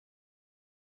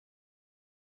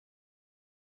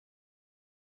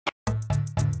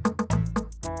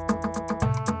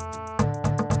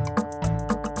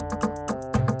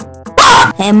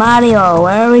Hey Mario,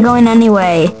 where are we going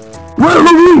anyway? Well,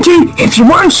 Luigi, if you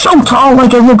weren't so tall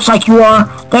like it looks like you are,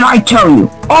 then I'd tell you.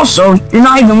 Also, you're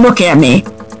not even looking at me.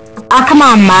 Ah, come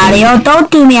on Mario, don't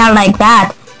do me out like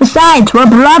that. Besides, we're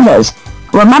brothers.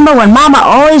 Remember when Mama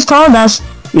always told us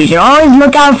we should always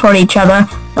look out for each other,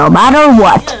 no matter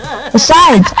what.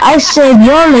 Besides, I save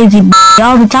your lazy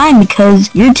all the time because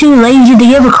you're too lazy to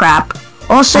give a crap.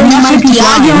 Also, you might be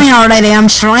arguing already. I'm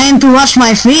trying to wash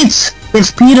my feet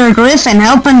with Peter Griffin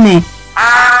helping me.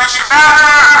 Mr.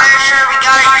 Bowser, pretty sure we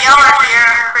got a yeller here.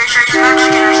 Pretty sure he's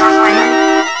Mexican or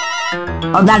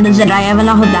something. Oh, that is it. I have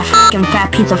enough of that f***ing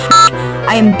fat piece of f***.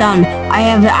 I am done.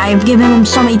 I've given him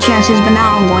so many chances, but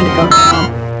now I'm going to go.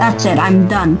 That's it. I'm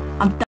done.